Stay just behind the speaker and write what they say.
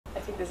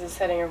this is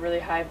setting a really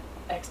high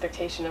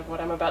expectation of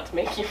what I'm about to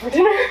make you for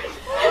dinner.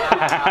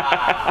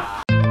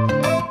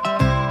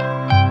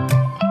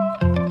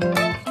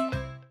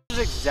 This is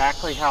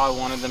exactly how I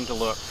wanted them to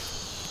look.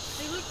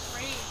 They look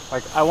great.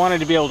 Like, I wanted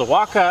to be able to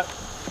walk up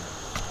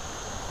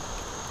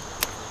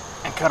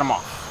and cut them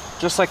off.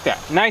 Just like that.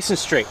 Nice and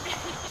straight.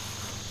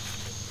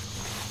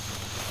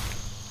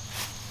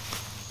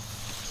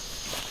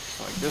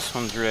 Like this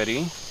one's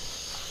ready.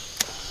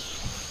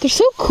 They're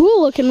so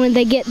cool looking when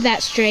they get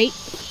that straight.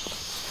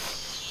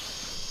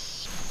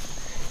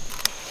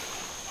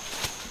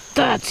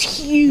 That's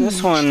huge.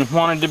 This one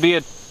wanted to be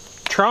a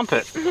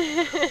trumpet.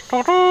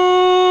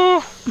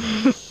 I'll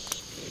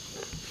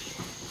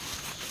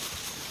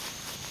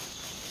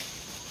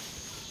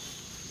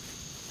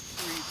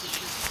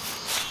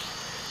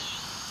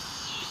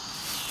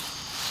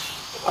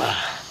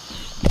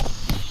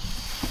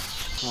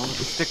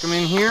just stick them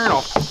in here and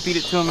I'll feed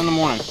it to them in the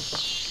morning.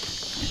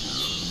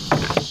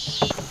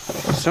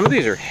 Some of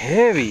these are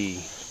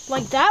heavy.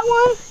 Like that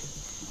one?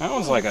 That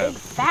one's like a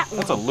fat one.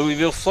 That's a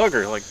Louisville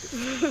Slugger. Like,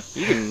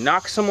 you can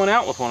knock someone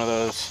out with one of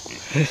those.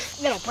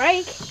 It'll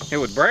break. It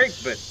would break,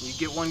 but you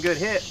get one good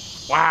hit.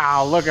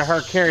 Wow, look at her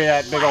carry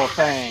that big old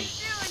thing.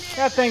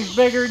 That thing's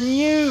bigger than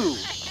you.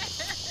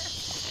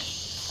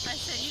 I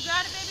said, you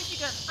got it, baby? She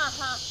goes,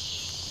 uh-huh.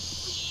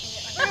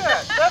 Look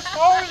at that. That's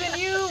taller than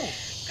you.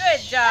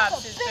 Good job,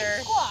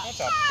 sister.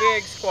 That's a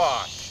big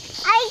squash.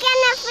 Are you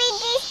gonna feed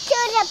these to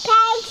the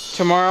pigs?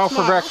 Tomorrow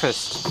for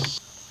breakfast.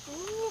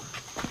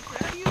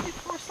 Grab you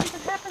before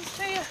something happens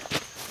to you.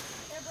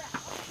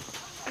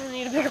 I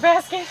need a bigger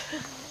basket.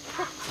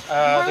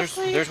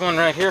 There's one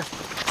right here.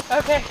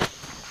 Okay.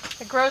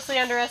 I grossly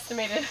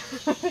underestimated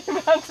the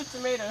amount of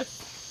tomatoes.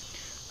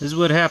 This is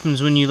what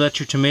happens when you let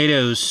your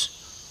tomatoes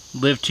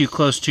live too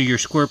close to your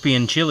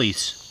scorpion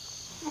chilies.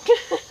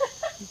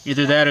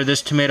 Either that or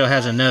this tomato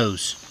has a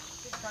nose.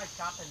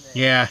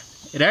 Yeah,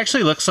 it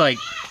actually looks like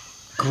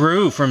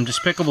Gru from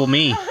Despicable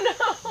Me. Oh,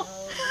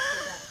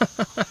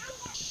 no.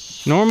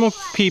 Normal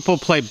people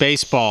play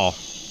baseball.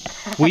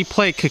 We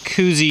play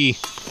Kakuzi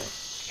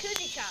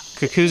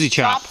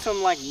chop. Chops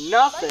them like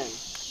nothing.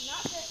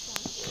 Not this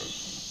one.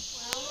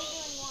 We're only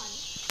doing one.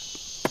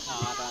 Oh,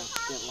 I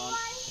didn't lunch.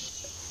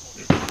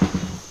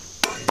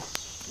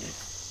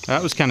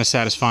 That was kind of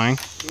satisfying.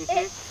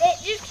 It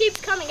just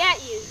keeps coming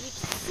at you. You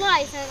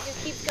slice and it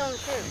just keeps going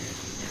through.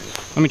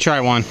 Let me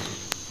try one.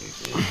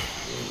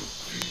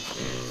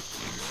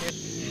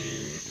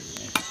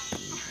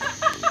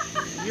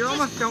 You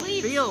almost don't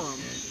feel them.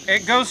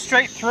 It goes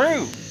straight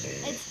through.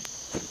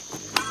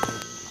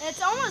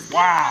 It's almost good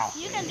Wow.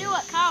 enough. You can do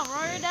what Kyle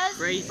Royer does.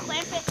 Crazy.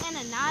 Clamp it in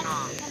a knot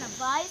and a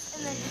vise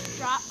and then just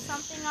drop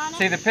something on it.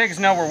 See, the pigs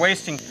know we're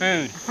wasting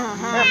food.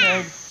 Here,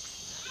 pig.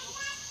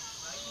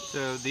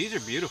 So these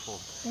are beautiful.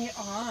 They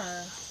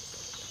are.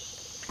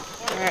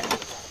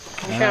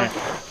 All right.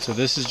 So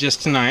this is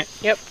just tonight.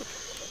 Yep.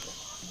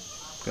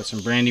 Got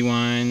some brandy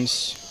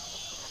wines.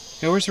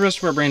 Hey, where's the rest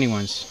of our brandy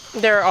wines?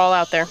 They're all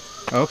out there.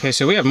 Okay,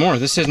 so we have more.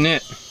 This isn't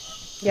it.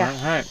 Yeah.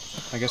 All right.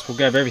 I guess we'll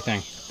grab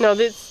everything. No,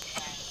 this.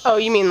 Oh,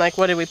 you mean like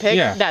what did we pick?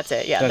 Yeah. That's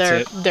it. Yeah,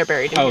 That's they're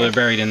buried in Oh, here. they're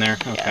buried in there.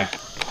 Okay. Yeah.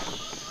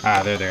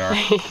 Ah, there they are.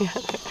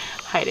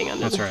 Hiding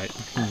under That's them. right.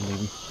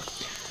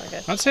 It's all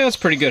good. I'd say that's a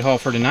pretty good haul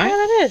for tonight. Yeah,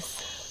 that is.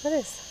 That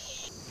is.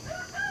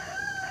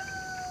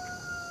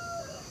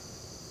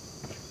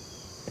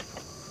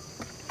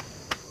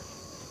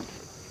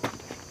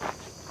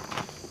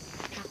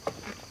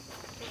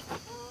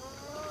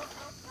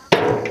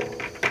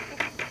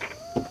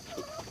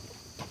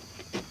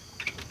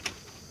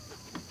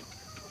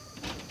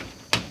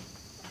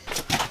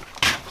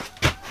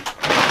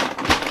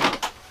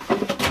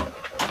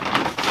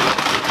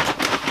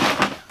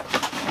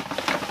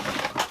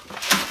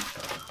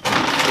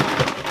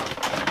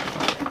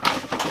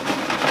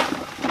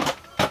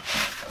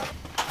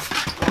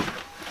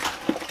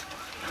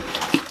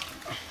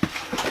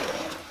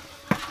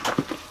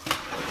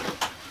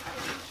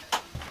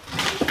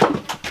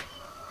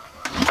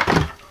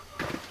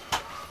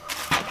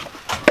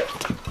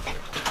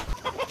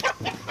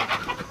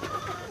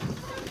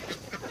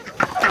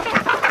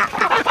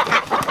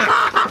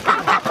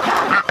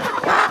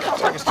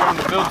 It's time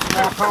to build some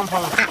more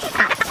compost.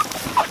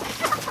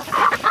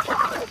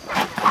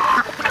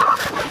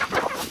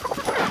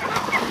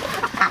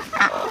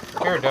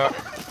 Here, duck.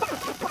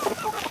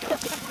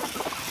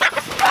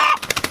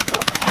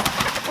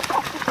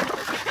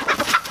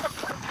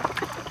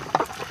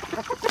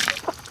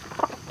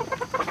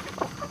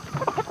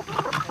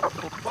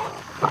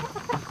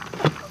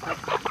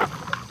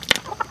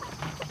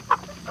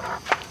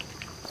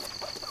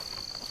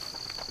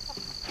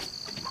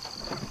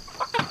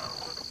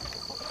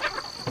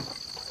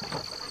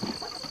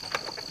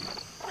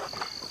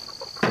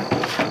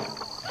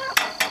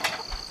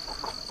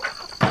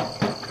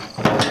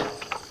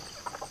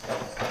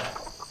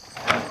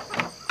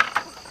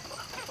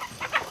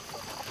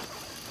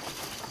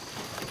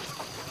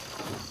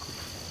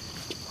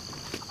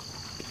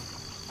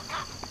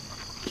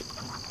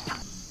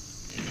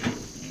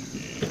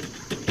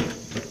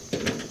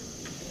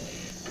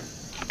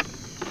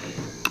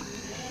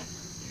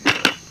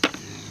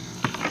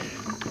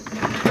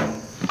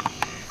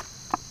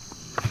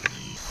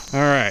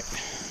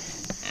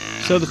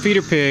 So the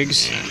feeder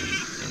pigs,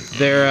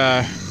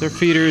 their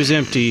feeder is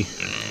empty.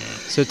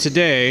 So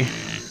today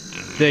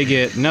they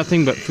get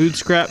nothing but food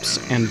scraps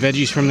and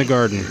veggies from the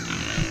garden.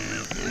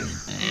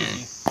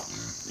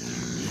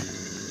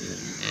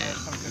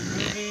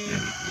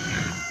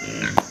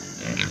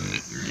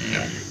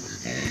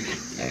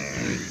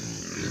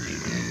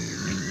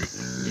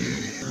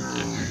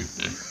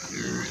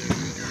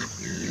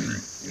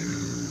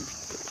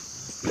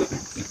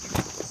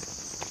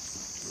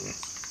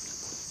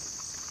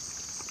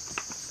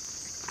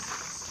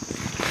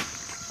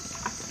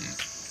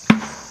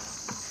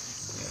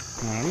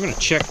 I'm gonna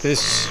check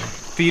this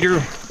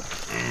feeder.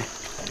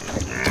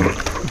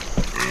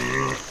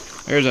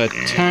 There's a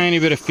tiny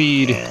bit of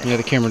feed. Yeah,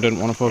 the camera doesn't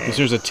want to focus.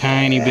 There's a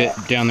tiny bit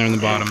down there in the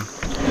bottom.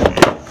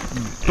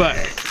 But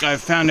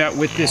I've found out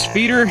with this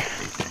feeder,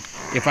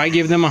 if I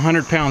give them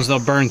 100 pounds, they'll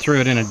burn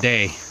through it in a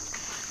day.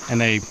 And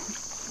they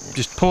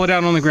just pull it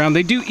out on the ground.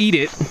 They do eat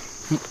it,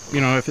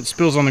 you know, if it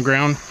spills on the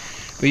ground.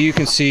 But you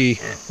can see,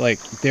 like,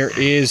 there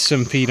is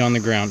some feed on the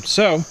ground.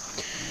 So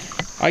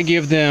I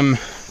give them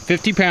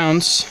 50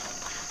 pounds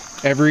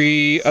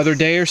every other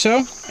day or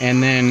so,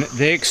 and then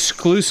they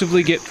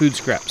exclusively get food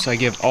scraps. I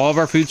give all of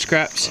our food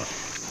scraps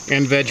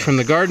and veg from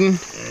the garden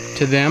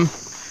to them,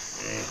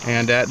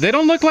 and they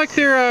don't look like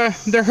they're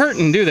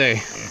hurting, do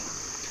they?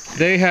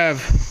 They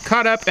have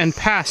caught up and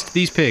passed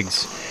these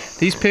pigs.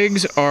 These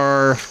pigs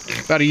are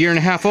about 1.5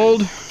 years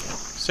old.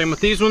 Same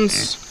with these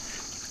ones.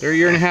 They're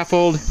 1.5 years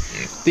old.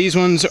 These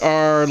ones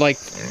are like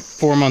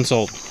 4 months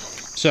old.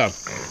 So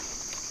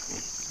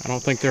I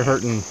don't think they're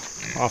hurting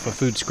off of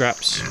food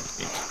scraps.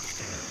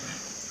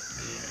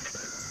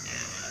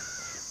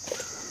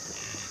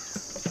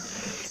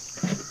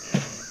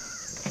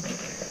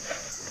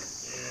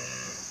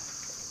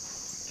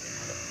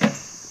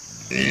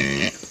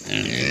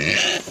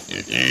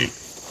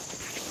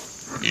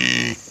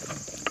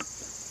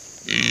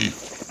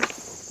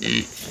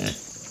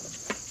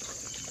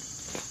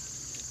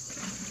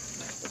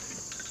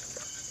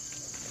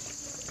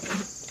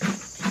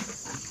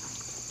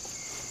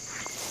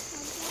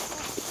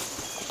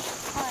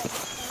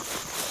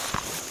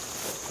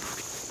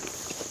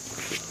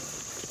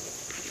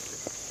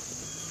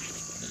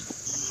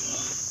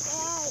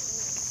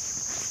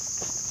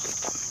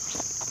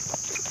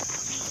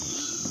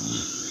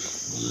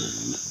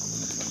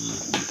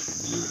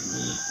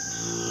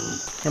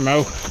 Here,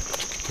 Mo.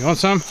 You want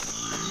some?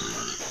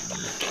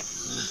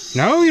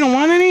 No? You don't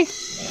want any?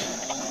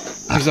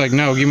 He's like,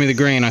 no, give me the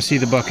grain. I see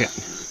the bucket.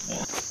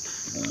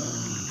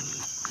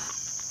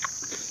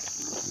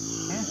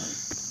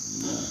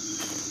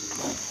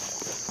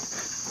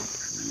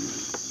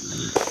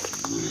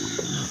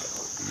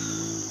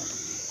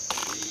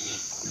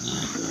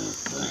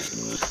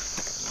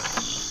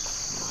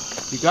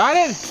 You got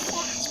it?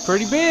 It's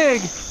pretty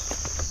big.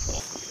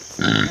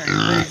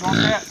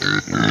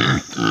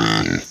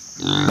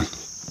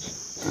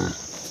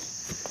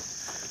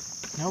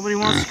 Nobody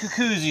wants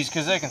cuckoosies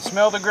because they can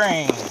smell the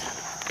grain.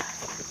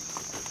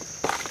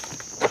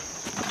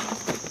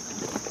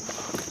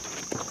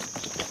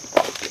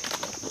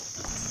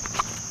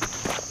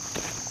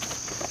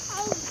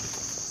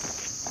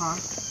 Huh?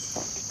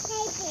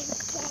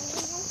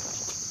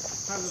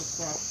 Hi, little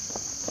squirrel.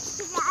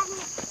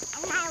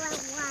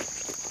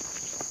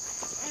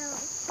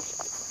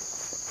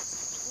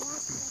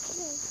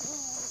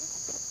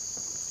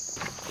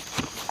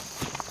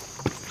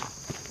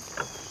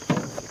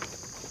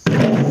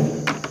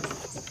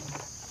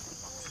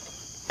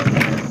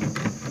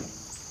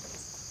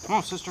 Come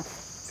on, sister.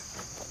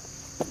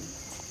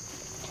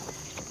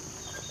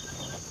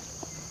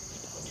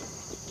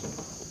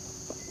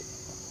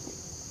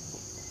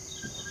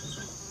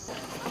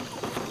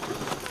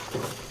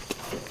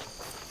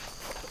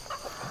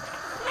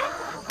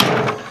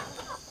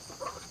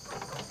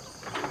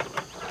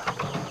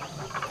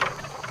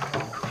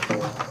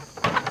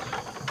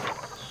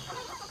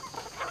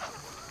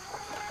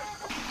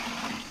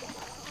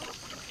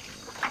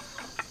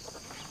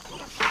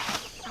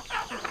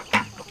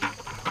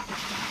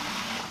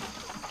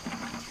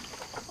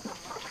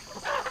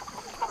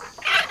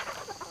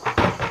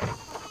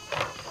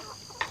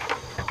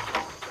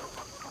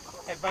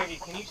 Hey, Buggy,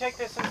 can you take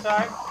this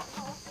inside?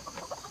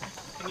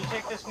 Can you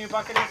take this new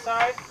bucket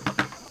inside?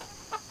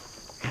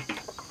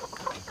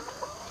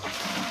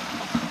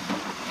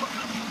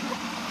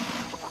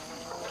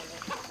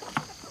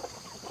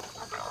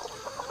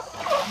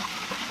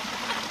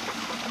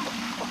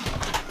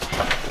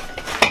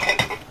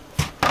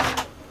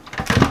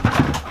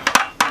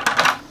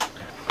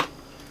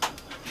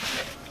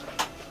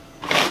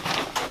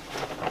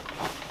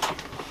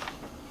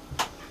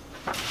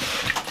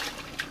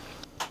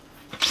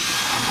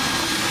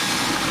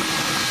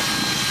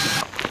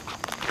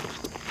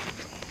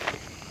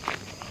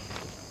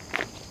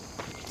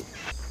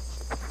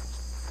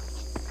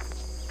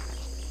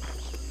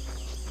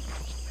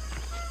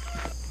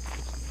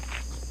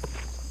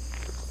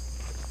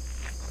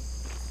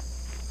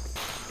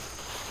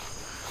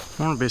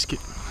 More biscuit.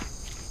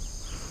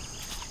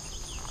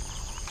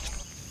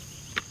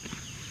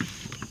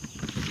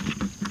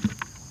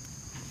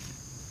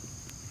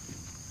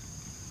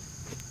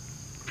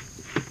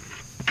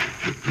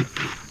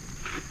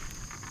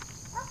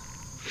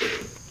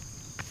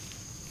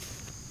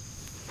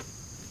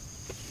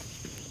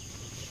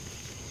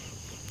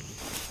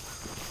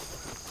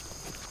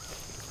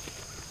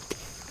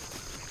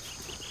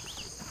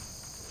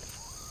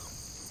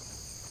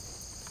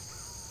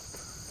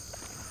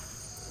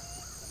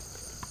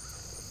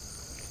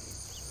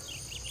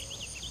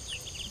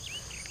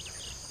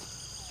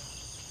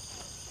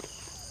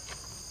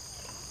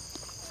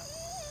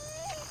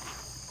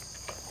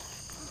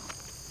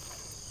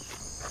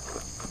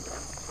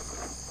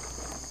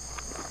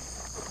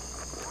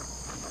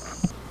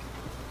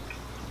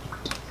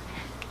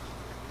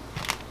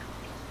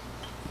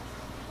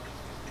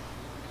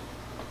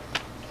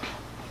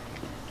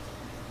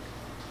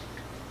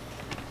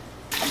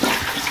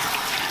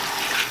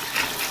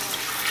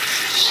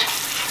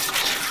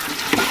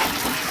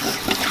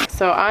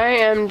 So I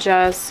am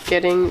just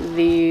getting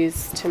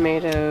these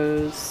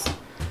tomatoes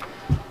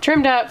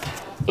trimmed up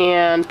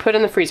and put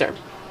in the freezer.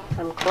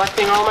 I'm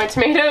collecting all my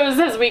tomatoes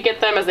as we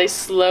get them, as they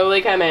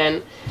slowly come in.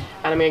 And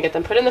I'm gonna get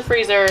them put in the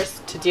freezer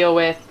to deal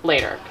with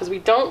later, because we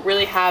don't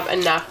really have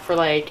enough for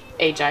like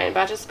a giant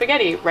batch of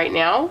spaghetti right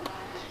now.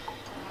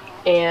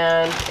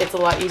 And it's a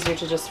lot easier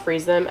to just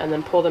freeze them and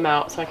then pull them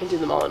out so I can do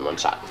them all in one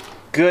shot.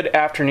 Good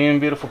afternoon,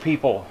 beautiful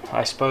people.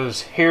 I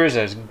suppose here's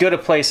as good a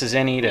place as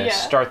any to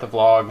start the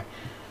vlog.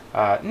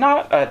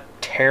 Not a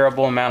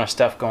terrible amount of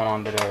stuff going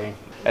on today.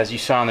 As you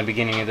saw in the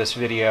beginning of this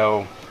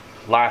video,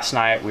 last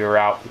night we were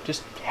out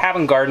just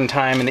having garden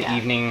time in the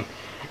evening,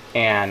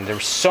 and there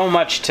was so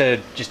much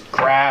to just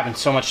grab and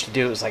so much to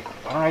do. It was like,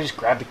 why don't I just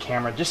grab the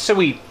camera just so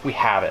we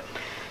have it.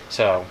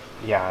 So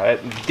yeah,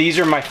 these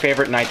are my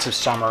favorite nights of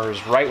summer,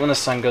 is right when the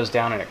sun goes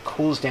down and it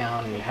cools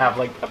down and you have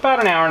like about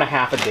an hour and a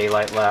half of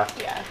daylight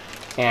left. Yeah.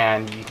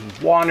 And you can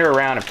wander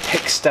around and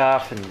pick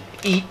stuff and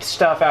eat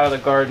stuff out of the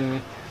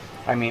garden.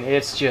 I mean,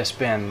 it's just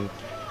been,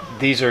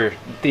 these are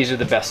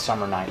the best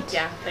summer nights.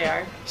 Yeah, they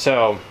are.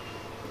 So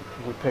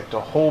we picked a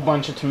whole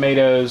bunch of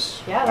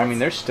tomatoes. Yeah, I mean,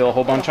 there's still a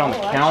whole bunch on the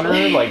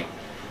counter. Like,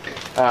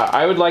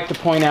 I would like to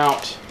point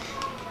out,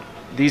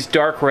 these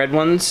dark red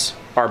ones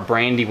are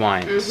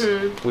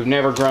brandywines. We've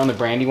never grown the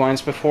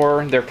brandywines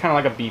before. They're kind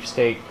of like a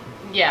beefsteak.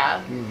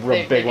 Yeah.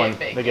 Real big one.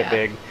 They get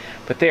big.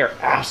 But they are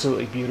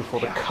absolutely beautiful.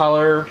 The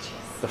color,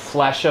 the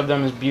flesh of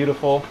them is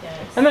beautiful. Yes.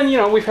 And then, you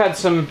know, we've had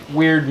some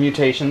weird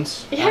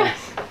mutations.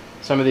 Yes.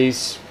 Some of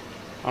these,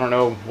 I don't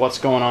know what's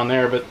going on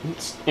there, but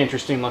it's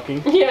interesting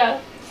looking.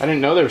 Yeah. I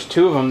didn't know there was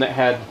 2 of them that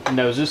had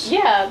noses.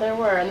 Yeah, there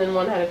were, and then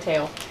one had a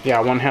tail. Yeah,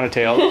 one had a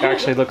tail. It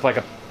actually looked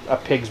like a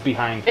pig's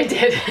behind. It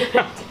did.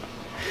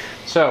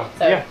 So,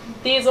 yeah.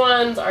 These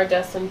ones are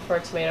destined for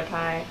tomato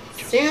pie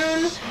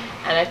soon.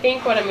 And I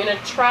think what I'm going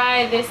to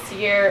try this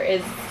year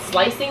is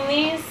slicing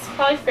these,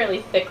 probably fairly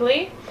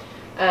thickly.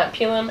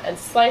 Peel them and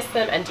slice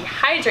them and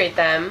dehydrate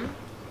them.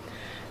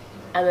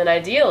 And then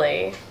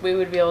ideally, we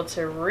would be able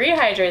to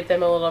rehydrate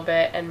them a little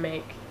bit and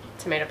make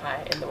tomato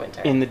pie in the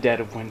winter. In the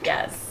dead of winter.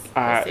 Yes.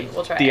 We'll see.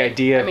 We'll try the it.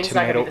 idea I mean, of tomato, it's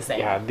not gonna be the same,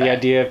 yeah, the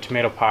idea of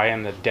tomato pie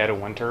in the dead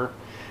of winter,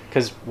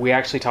 because we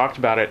actually talked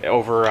about it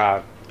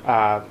over.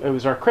 It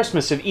was our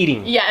Christmas of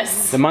eating.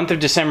 Yes. The month of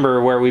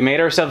December, where we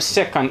made ourselves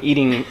sick on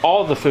eating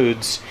all the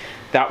foods.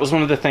 That was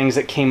one of the things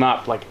that came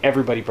up. Like,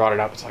 everybody brought it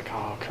up. It's like,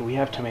 oh, could we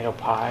have tomato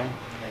pie?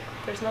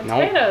 There's no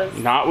tomatoes.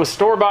 Not with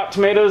store-bought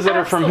tomatoes that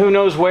are from who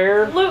knows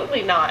where.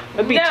 Absolutely not.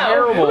 That'd be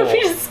terrible. It would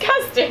be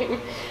disgusting.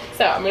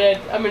 So I'm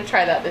gonna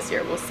try that this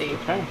year. We'll see.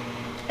 Okay.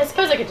 I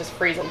suppose I could just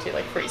freeze them too,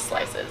 like freeze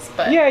slices.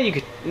 But yeah, you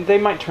could. They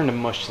might turn to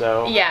mush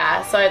though.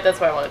 Yeah, so that's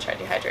why I want to try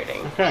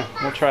dehydrating. Okay,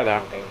 we'll try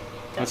that.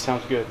 That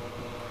sounds good.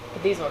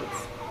 But these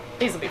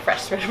will be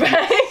fresh tomato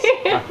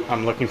pie.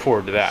 I'm looking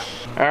forward to that.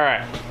 All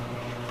right.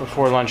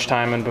 Before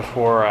lunchtime and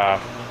before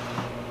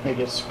it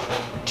gets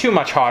too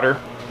much hotter,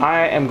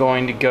 I am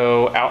going to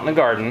go out in the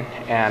garden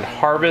and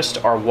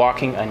harvest our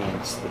walking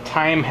onions. The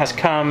time has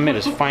come. It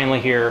is finally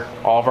here.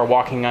 All of our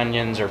walking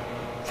onions are,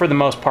 for the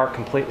most part,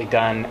 completely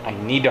done. I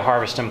need to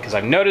harvest them because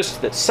I've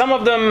noticed that some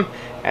of them,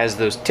 as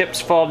those tips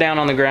fall down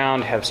on the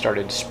ground, have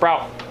started to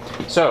sprout.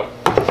 So,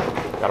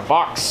 got a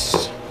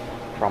box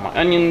for all my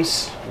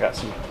onions. I got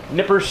some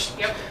nippers.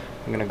 Yep.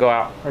 I'm gonna go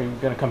out. Are you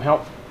gonna come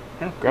help?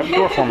 Yeah, grab the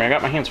door for me. I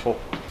got my hands full.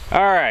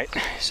 All right,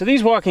 so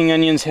these walking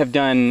onions have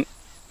done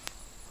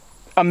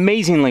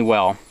amazingly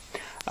well.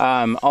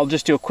 I'll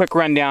just do a quick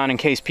rundown in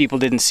case people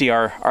didn't see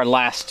our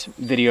last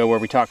video where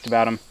we talked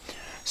about them.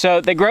 So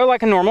they grow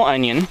like a normal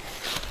onion.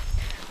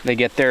 They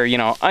get their, you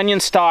know, onion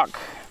stalk,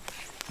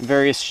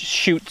 various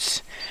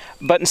shoots,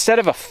 but instead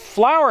of a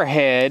flower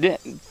head,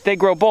 they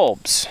grow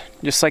bulbs,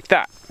 just like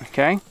that,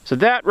 okay? So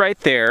that right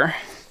there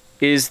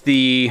is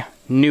the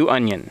new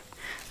onion.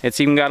 It's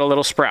even got a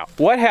little sprout.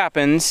 What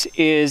happens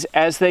is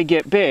as they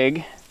get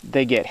big,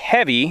 they get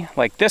heavy,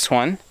 like this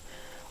one,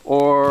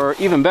 or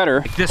even better,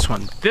 like this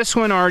one. This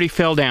one already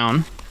fell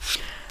down,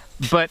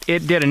 but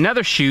it did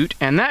another shoot,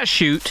 and that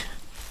shoot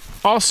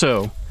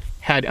also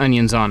had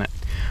onions on it.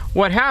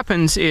 What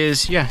happens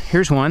is, yeah,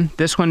 here's one.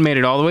 This one made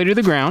it all the way to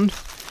the ground,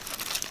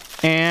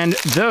 and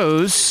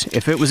those,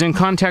 if it was in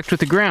contact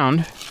with the ground,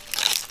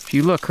 if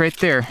you look right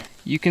there,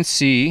 you can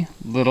see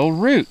little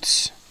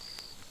roots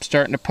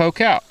starting to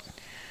poke out.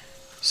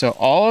 So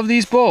all of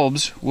these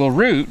bulbs will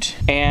root,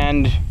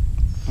 and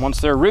once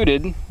they're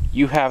rooted,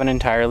 you have an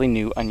entirely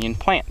new onion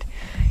plant.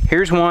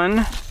 Here's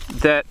one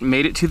that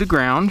made it to the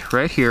ground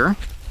right here.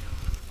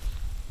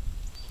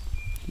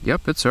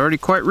 Yep, it's already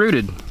quite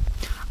rooted.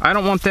 I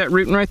don't want that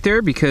rooting right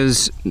there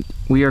because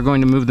we are going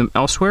to move them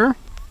elsewhere.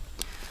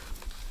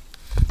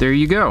 But there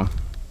you go.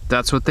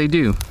 That's what they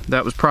do.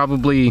 That was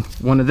probably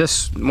one of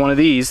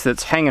these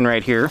that's hanging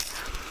right here.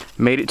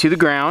 Made it to the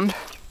ground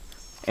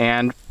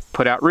and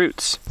put out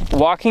roots.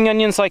 Walking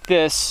onions like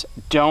this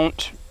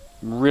don't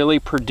really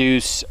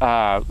produce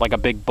like a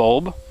big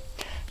bulb.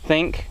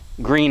 Think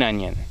green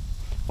onion,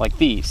 like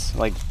these.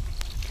 Like,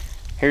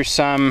 here's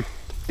some.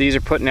 These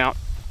are putting out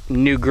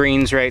new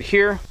greens right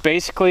here.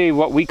 Basically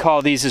what we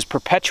call these is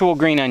perpetual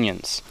green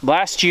onions.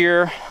 Last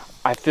year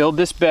I filled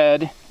this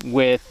bed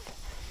with,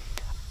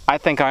 I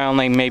think I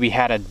only maybe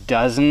had a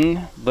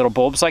dozen little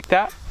bulbs like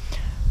that.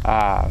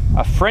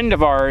 A friend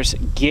of ours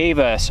gave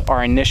us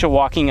our initial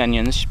walking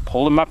onions,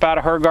 pulled them up out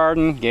of her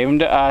garden, gave them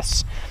to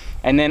us,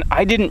 and then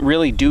I didn't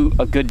really do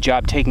a good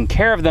job taking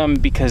care of them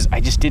because I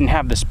just didn't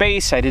have the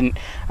space. I didn't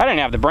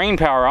have the brain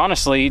power,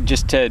 honestly,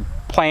 just to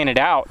plan it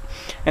out.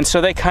 And so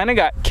they kind of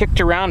got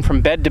kicked around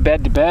from bed to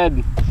bed to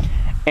bed.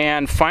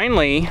 And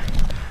finally,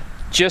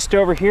 just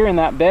over here in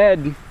that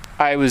bed,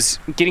 I was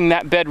getting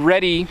that bed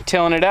ready,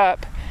 tilling it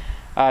up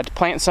to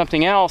plant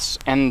something else,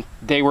 and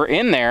they were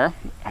in there.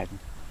 I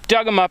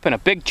dug them up in a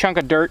big chunk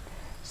of dirt,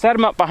 set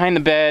them up behind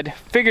the bed,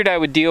 figured I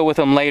would deal with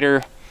them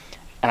later,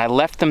 and I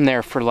left them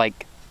there for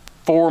like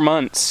 4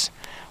 months.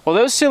 Well,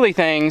 those silly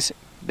things,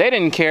 they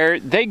didn't care.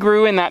 They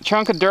grew in that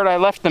chunk of dirt I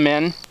left them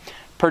in,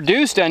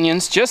 produced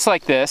onions just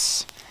like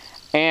this,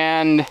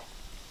 and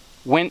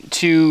went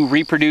to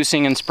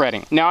reproducing and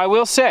spreading. Now I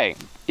will say,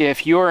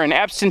 if you're an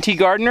absentee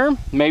gardener,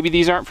 maybe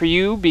these aren't for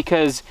you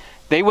because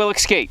they will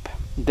escape.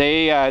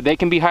 They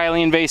can be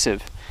highly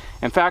invasive.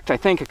 In fact, I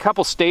think a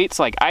couple states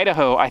like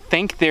Idaho, I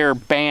think they're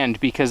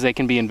banned because they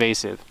can be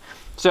invasive.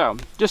 So,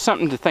 just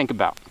something to think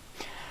about.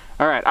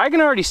 All right, I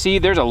can already see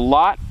there's a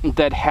lot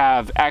that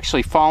have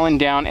actually fallen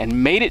down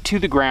and made it to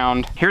the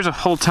ground. Here's a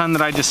whole ton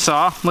that I just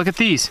saw. Look at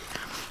these.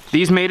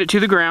 These made it to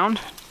the ground,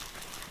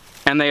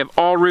 and they have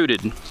all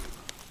rooted.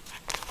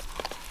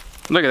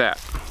 Look at that.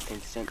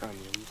 Instant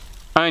onions.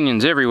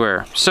 Onions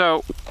everywhere.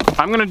 So,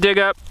 I'm gonna dig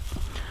up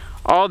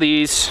all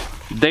these.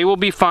 They will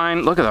be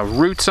fine. Look at the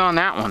roots on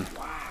that one.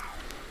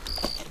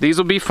 These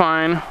will be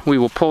fine. We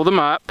will pull them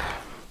up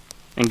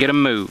and get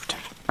them moved.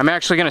 I'm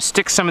actually gonna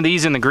stick some of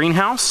these in the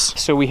greenhouse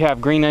so we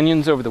have green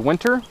onions over the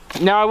winter.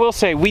 Now I will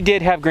say we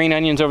did have green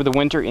onions over the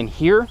winter in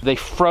here. They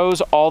froze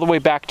all the way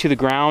back to the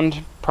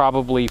ground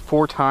probably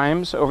 4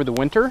 times over the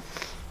winter.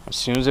 As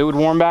soon as it would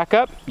warm back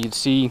up, you'd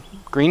see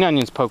green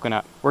onions poking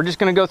up. We're just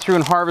gonna go through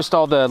and harvest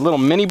all the little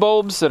mini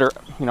bulbs that are,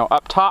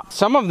 up top.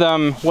 Some of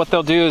them, what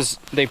they'll do is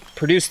they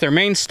produce their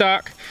main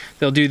stalk,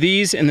 they'll do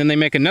these, and then they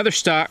make another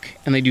stalk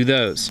and they do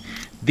those.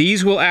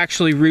 These will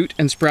actually root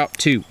and sprout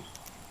too.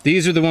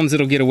 These are the ones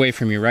that'll get away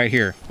from you right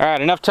here. All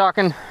right, enough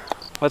talking.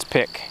 Let's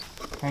pick.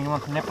 Here, you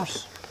want the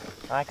nippers?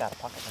 I got a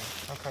pocket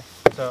knife.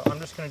 Okay, so I'm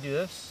just gonna do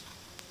this.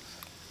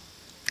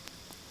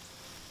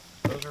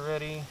 Those are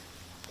ready.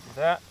 Do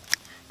that.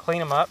 Clean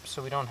them up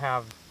so we don't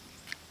have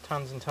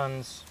tons and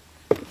tons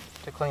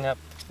to clean up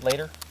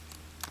later.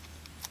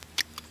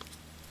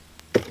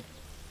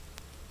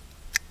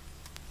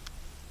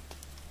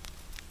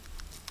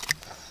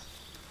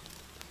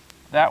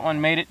 That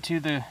one made it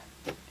to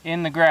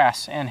in the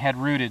grass and had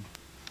rooted.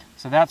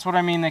 So that's what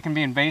I mean, they can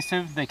be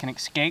invasive, they can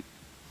escape.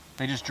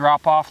 They just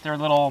drop off their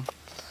little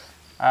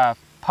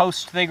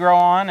post they grow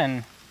on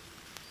and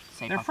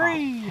they're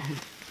free.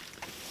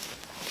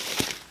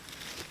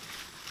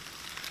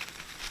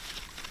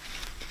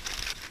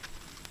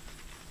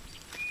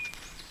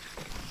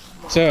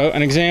 So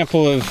an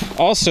example of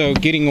also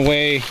getting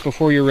away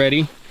before you're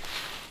ready.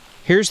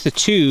 Here's the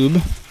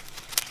tube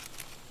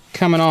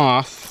coming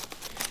off.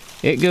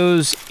 It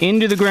goes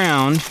into the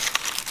ground,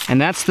 and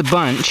that's the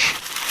bunch.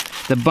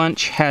 The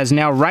bunch has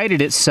now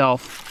righted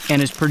itself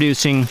and is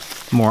producing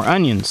more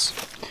onions.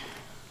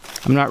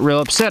 I'm not real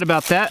upset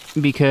about that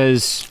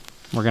because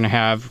we're gonna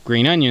have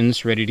green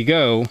onions ready to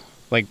go.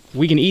 Like,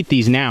 we can eat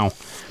these now.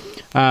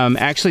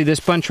 Actually,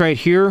 this bunch right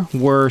here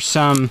were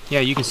some,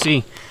 yeah, you can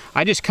see,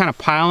 I just kind of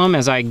pile them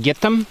as I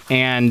get them,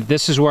 and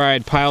this is where I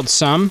had piled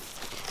some,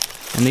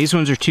 and these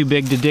ones are too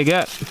big to dig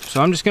up,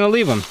 so I'm just gonna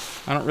leave them.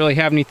 I don't really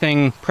have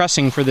anything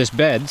pressing for this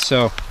bed,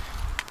 so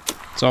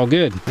it's all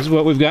good. This is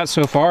what we've got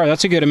so far.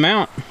 That's a good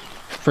amount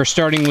for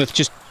starting with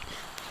just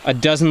a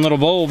dozen little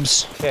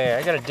bulbs. Okay,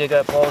 I gotta dig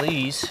up all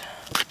these.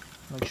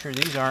 Make sure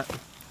these aren't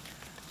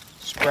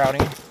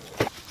sprouting.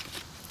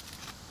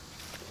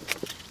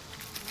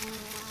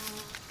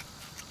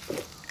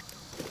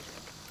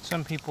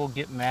 Some people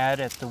get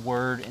mad at the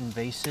word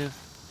invasive.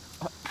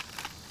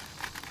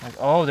 Like,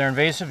 oh, they're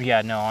invasive?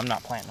 Yeah, no, I'm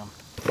not planting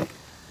them.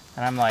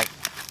 And I'm like,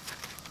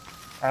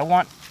 I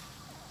want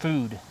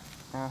food.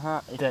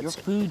 If your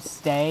food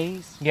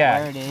stays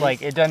yeah, where it is.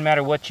 Like, it doesn't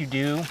matter what you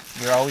do,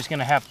 you're always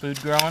gonna have food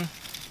growing.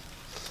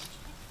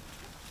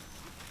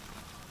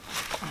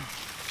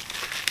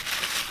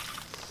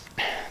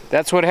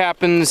 That's what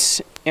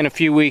happens in a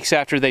few weeks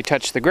after they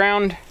touch the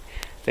ground.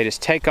 They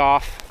just take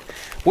off.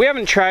 We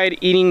haven't tried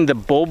eating the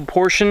bulb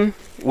portion.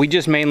 We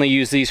just mainly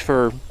use these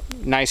for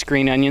nice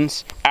green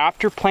onions.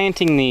 After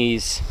planting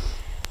these,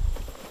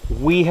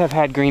 we have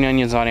had green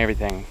onions on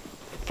everything.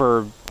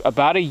 For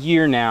about a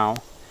year now,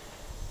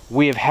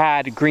 we have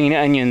had green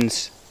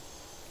onions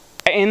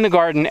in the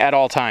garden at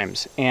all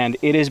times, and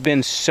it has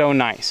been so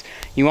nice.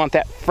 You want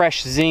that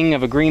fresh zing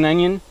of a green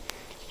onion,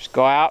 just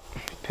go out,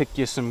 pick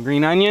you some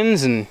green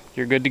onions, and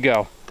you're good to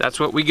go. That's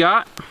what we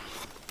got.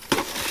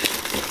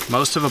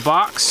 most of a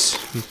box,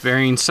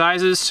 varying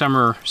sizes. Some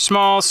are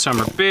small,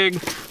 some are big,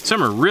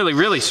 some are really,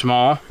 really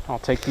small. I'll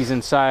take these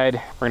inside.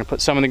 We're gonna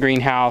put some in the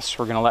greenhouse.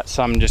 We're gonna let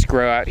some just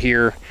grow out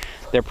here.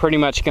 They're pretty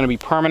much gonna be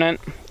permanent.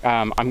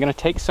 I'm gonna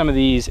take some of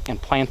these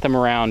and plant them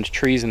around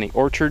trees in the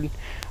orchard.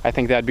 I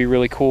think that'd be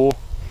really cool.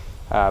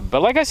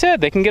 But like I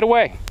said, they can get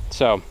away.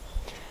 So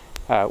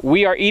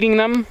we are eating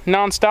them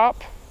nonstop,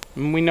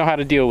 and we know how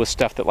to deal with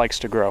stuff that likes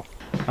to grow.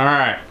 All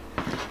right,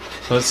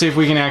 so let's see if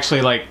we can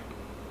actually like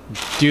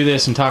do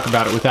this and talk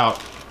about it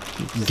without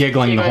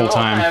giggling the whole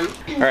time.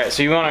 All right,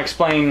 so you want to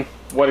explain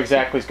what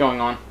exactly is going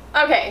on?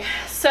 Okay,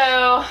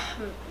 so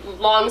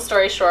long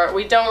story short,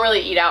 we don't really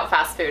eat out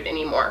fast food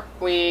anymore.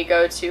 We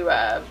go to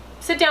a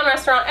sit-down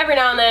restaurant every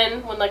now and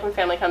then when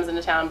family comes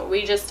into town, but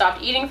we just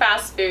stopped eating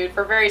fast food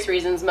for various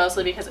reasons,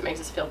 mostly because it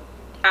makes us feel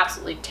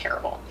absolutely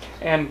terrible.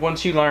 And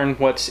once you learn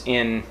what's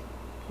in,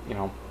 you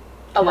know,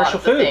 A lot commercial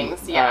of the food,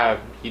 things, yeah.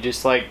 You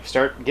just like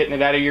start getting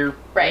it out of your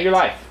Right.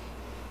 life.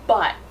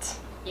 But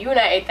you and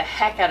I ate the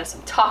heck out of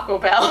some Taco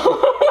Bell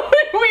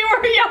when we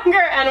were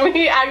younger, and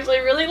we actually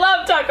really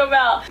loved Taco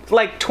Bell.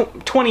 Like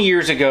 20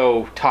 years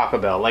ago, Taco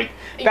Bell. Like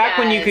back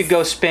when you Yes. could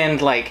go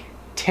spend like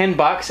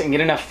 $10 and get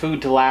enough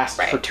food to last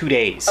Right. for 2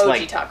 days. OG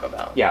like Taco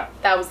Bell. yeah.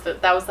 That was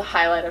the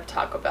highlight of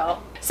Taco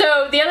Bell.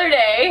 So the other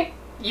day,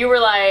 you were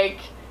like,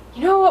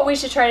 you know what we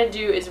should try to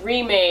do is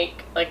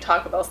remake like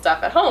Taco Bell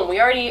stuff at home. We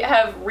already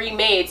have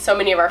remade so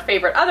many of our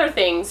favorite other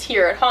things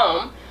here at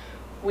home.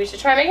 We should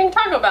try making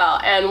Taco Bell.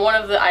 And one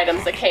of the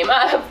items that came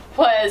up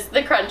was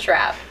the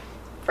Crunchwrap.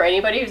 For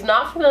anybody who's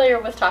not familiar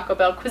with Taco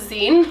Bell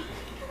cuisine,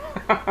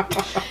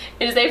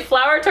 it is a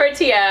flour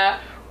tortilla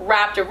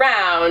wrapped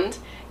around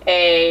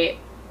a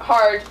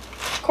hard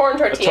corn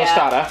tortilla. A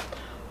tostada.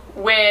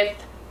 With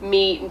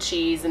meat and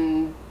cheese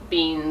and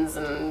beans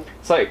and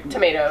It's like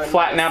tomato. And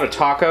flatten out a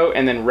taco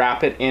and then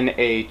wrap it in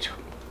a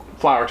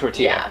flour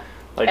tortilla. Yeah,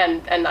 Like,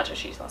 and nacho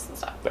cheese sauce and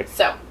stuff. Like-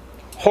 So,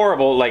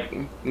 horrible, like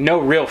no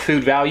real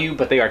food value,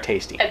 but they are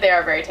tasty. and they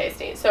are very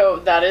tasty.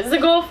 So that is the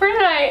goal for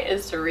tonight,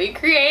 is to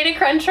recreate a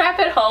Crunchwrap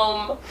at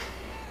home.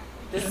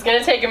 This is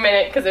gonna take a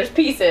minute because there's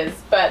pieces,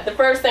 but the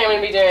first thing I'm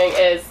gonna be doing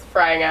is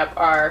frying up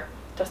our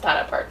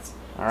tostada parts.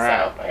 All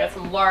right. So I got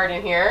some lard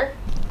in here.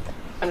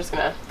 I'm just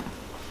gonna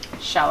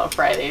shallow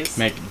fry these.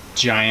 Make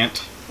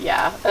giant.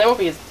 Yeah, and they won't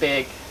be as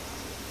big.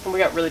 And we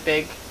got really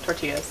big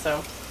tortillas,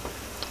 so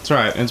That's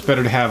right. It's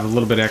better to have a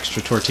little bit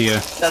extra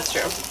tortilla. that's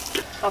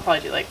true. I'll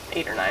probably do like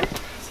 8 or 9,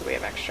 so we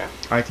have extra.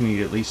 I can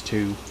eat at least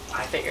 2.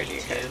 I figured you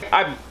could.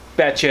 I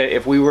bet you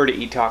if we were to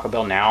eat Taco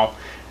Bell now,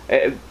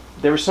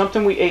 there was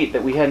something we ate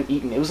that we hadn't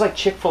eaten. It was like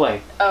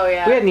Chick-fil-A. Oh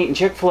yeah. We hadn't eaten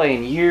Chick-fil-A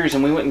in years,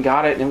 and we went and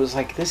got it, and it was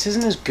like, this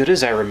isn't as good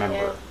as I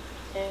remember.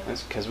 Yeah.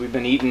 That's because we've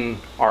been eating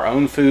our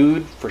own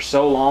food for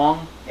so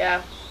long.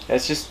 Yeah.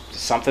 That's just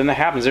something that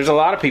happens. There's a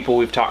lot of people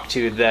we've talked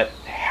to that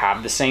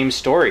have the same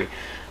story.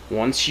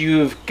 Once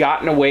you've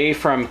gotten away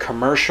from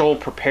commercial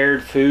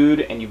prepared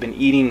food and you've been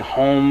eating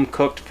home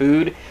cooked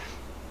food,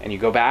 and you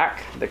go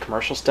back, the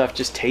commercial stuff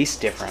just tastes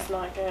different. It's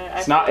not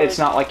good. It's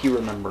not like you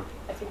remember.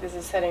 I think this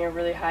is setting a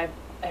really high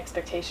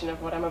expectation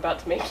of what I'm about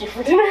to make you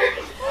for dinner.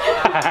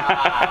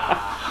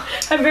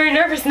 I'm very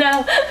nervous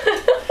now.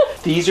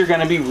 These are going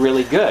to be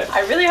really good.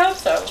 I really hope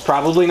so.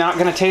 Probably not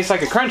going to taste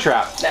like a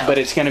Crunchwrap, No. but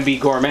it's going to be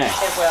gourmet.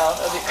 It will.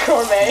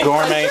 It'll be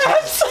gourmet.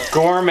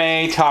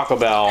 Gourmet Taco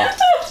Bell.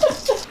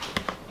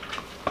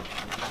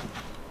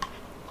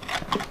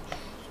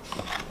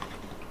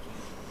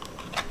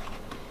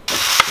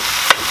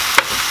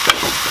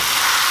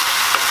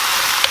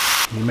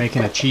 You're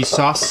making a cheese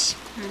sauce?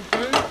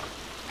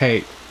 Mm-hmm.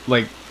 Hey,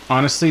 like,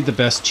 honestly, the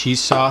best cheese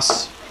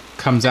sauce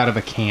comes out of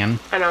a can,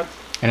 I know.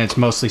 and it's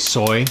mostly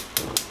soy.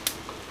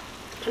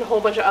 And a whole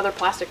bunch of other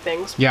plastic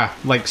things. Yeah,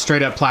 like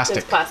straight up plastic.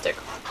 It's plastic.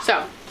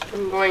 So,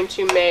 I'm going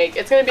to make,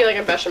 it's going to be like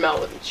a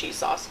bechamel with a cheese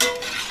sauce.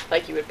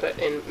 Like you would put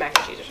in mac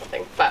and cheese or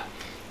something. But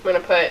I'm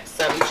going to put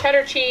some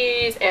cheddar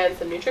cheese and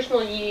some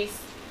nutritional yeast,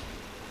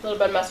 a little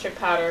bit of mustard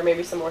powder,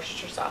 maybe some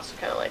Worcestershire sauce to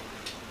kind of like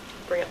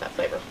bring out that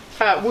flavor.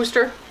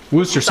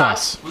 Worcester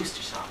sauce,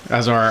 Worcester sauce.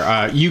 as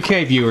our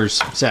UK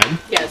viewers said.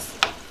 Yes,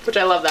 which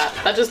I love that.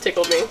 That just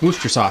tickled me.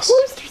 Worcester sauce.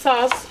 Worcester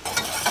sauce.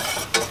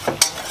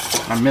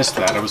 I missed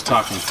that. I was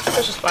talking.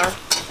 That's just flour.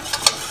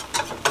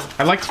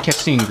 I like to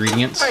catch the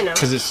ingredients I know.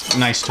 because it's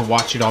nice to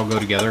watch it all go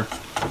together.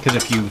 Because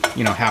if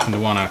you know happen to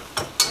want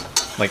to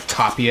like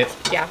copy it,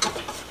 Yeah.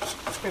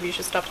 Maybe you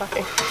should stop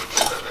talking.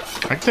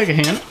 I can take a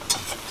hint.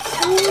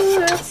 Ooh,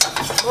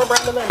 that's more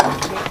brown than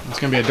that. It's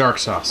gonna be a dark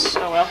sauce.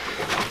 Oh well,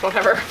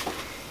 whatever.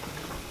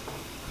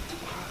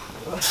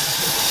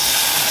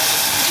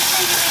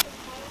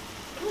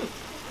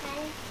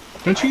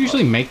 Don't you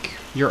usually make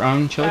your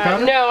own chili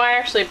powder? No, I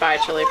actually buy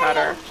chili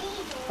powder,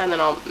 and then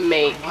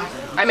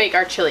I make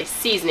our chili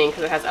seasoning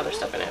because it has other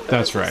stuff in it. but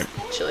That's this is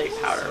right. Chili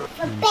powder.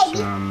 There's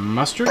some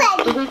mustard.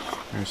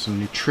 There's some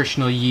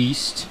nutritional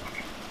yeast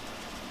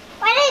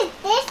What is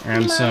this,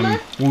 and Mama?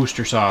 some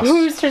Worcester sauce.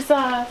 Worcester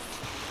sauce.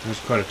 There's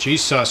quite a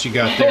cheese sauce you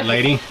got there,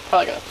 lady.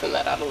 Probably gonna thin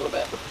that out a little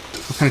bit.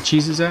 What kind of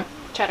cheese is that?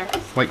 Cheddar.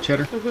 White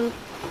cheddar?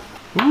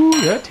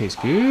 Ooh, that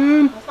tastes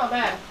good. That's not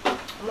bad.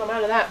 I'm not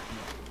mad at that.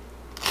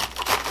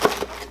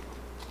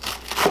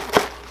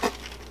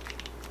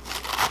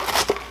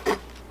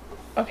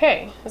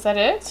 Okay, is that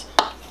it?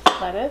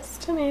 Lettuce,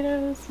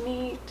 tomatoes,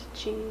 meat,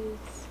 cheese,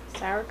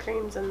 sour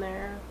cream's in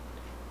there,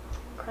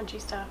 crunchy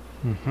stuff.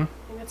 Mm-hmm. I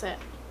think that's it.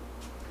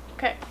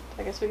 Okay,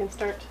 I guess we can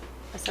start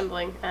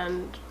assembling,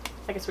 and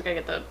I guess we gotta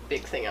get the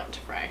big thing out to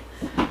fry.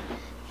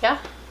 Yeah?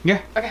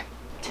 Yeah. Okay.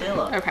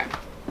 Tilla. Okay.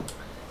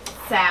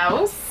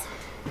 Sauce.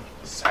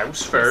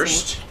 Sauce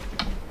first.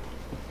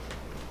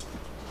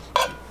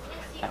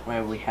 That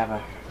way we have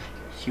a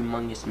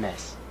humongous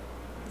mess.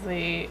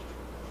 The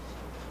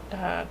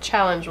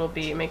challenge will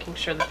be making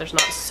sure that there's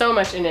not so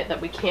much in it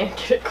that we can't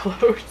get it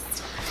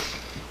closed.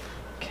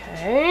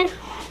 Okay.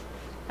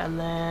 And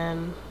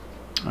then...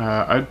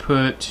 I'd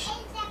put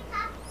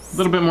a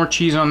little bit more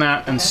cheese on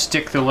that and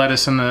stick the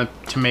lettuce and the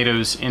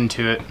tomatoes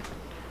into it.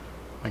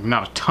 Like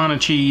not a ton of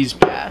cheese,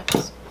 but yeah.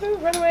 Just, ooh,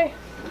 run away.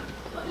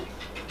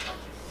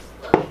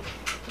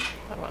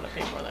 I want to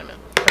be more than I meant.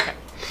 Okay.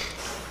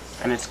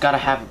 And it's gotta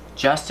have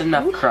just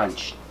enough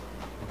crunch.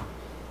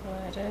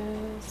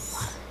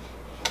 Lettuce.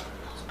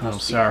 a little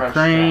sour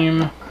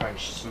cream,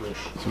 Crunch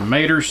smoosh. some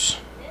maters.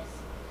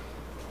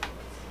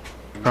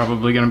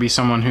 Probably going to be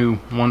someone who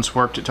once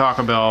worked at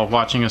Taco Bell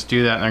watching us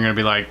do that, and they're going to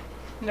be like,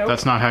 Nope.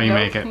 that's not how you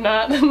make it.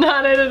 Not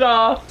it at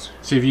all.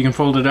 See if you can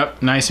fold it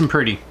up nice and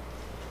pretty.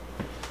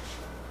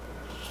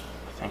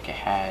 I think it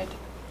had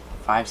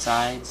 5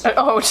 sides.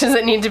 Oh, does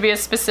it need to be a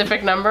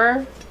specific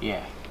number?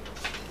 Yeah.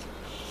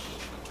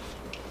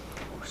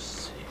 4,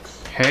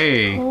 6.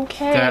 Hey,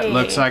 Okay. that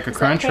looks like a Is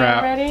crunch that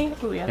pan wrap. ready?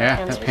 Ooh, yeah,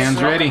 Yeah, that ready.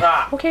 pan's ready.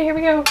 Okay, here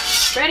we go.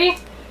 Ready?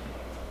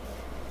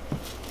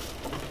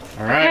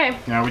 All right, Okay.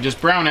 now we just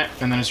brown it,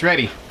 and then it's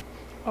ready.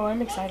 Oh,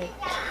 I'm excited.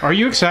 Are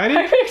you excited?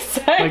 I'm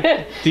excited.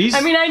 Like, these-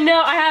 I mean, I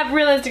know I have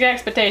realistic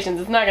expectations.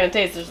 It's not going to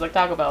taste just like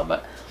Taco Bell,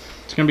 but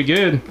It's gonna be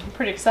good. I'm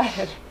pretty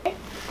excited.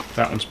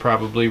 That one's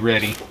probably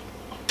ready.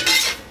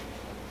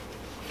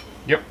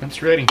 Yep,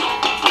 it's ready.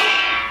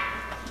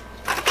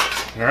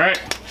 All right,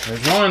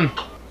 there's one.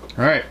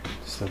 All right,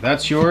 so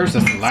that's yours.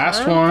 That's the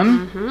last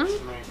one.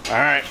 Mm-hmm. All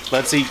right,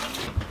 let's eat.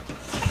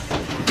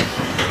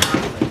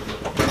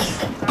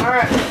 All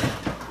right.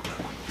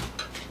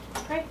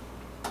 Okay.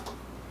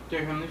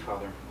 Dear Heavenly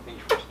Father, thank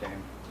you for this day.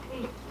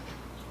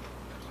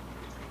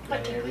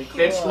 Very cool.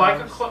 It's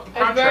like a It's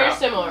crunch very wrap.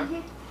 similar.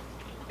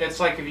 It's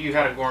like if you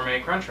had a gourmet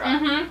crunch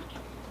wrap. Mm-hmm.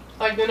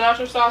 Like the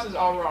nacho sauce is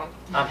all wrong,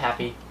 I'm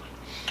happy.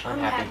 I'm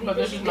happy. but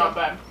this is not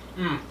bad.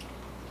 Mm.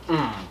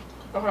 Mm.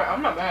 Okay,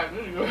 I'm not bad.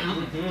 This is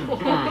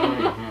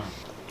good.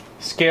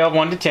 Scale of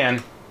 1 to 10.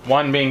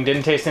 1 being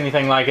didn't taste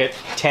anything like it.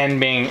 10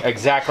 being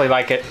exactly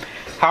like it.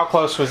 How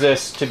close was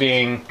this to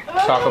being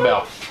Taco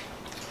Bell?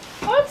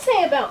 I'd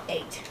say about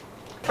 8.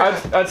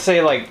 I'd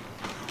say, like,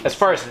 as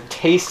far as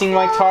tasting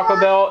like Taco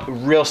Bell,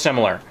 real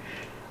similar.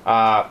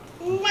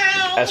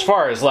 As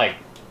far as like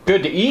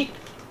good to eat,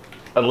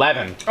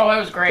 11. Oh, that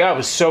was great. That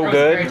was so That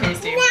good. was very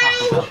tasty.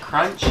 Taco Bell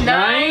crunch.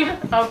 9?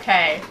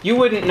 Okay. You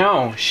wouldn't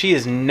know. She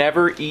has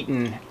never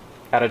eaten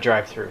at a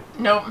drive-thru,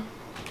 Nope.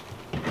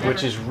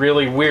 which is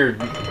really weird.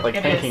 Like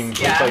It thinking,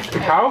 is, yeah. it's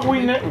like, how have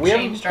we We've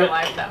changed our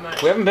life that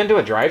much. we haven't been to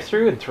a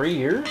drive-thru in 3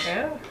 years?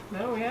 Yeah.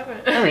 No, we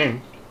haven't. I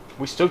mean,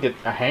 we still get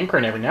a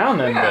hankering every now and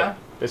then, Yeah.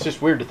 but it's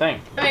just weird to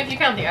think. I mean, if you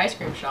count the ice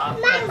cream shop,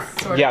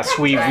 that's sort of Yes,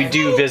 we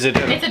do visit.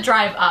 It's a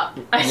drive up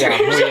ice cream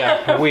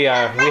Yeah, shop. we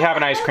have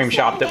an ice cream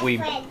shop that we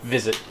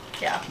visit.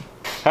 Yeah.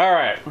 All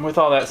right. With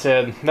all that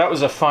said, that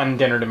was a fun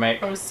dinner to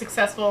make. It was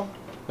successful.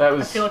 That I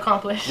was feel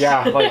accomplished.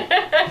 yeah. Like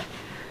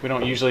we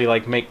don't usually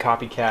like make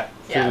copycat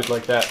food Yeah.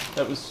 like that.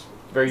 That was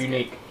very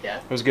unique. Yeah.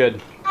 It was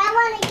good. I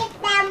want to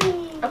get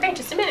them. Okay,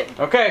 just a minute.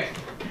 Okay.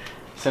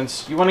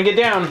 Since you want to get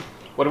down,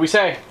 what do we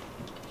say?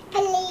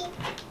 Please.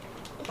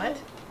 What?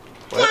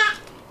 What?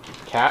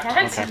 Cat.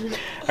 Cat? Okay.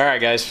 All right,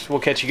 guys. We'll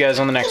catch you guys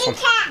on the next one.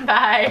 Kitty cat.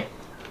 Bye.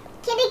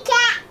 Kitty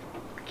cat.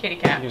 Kitty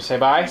You cat. gonna say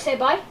bye? Say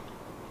bye.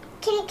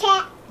 Kitty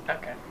cat.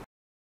 Okay.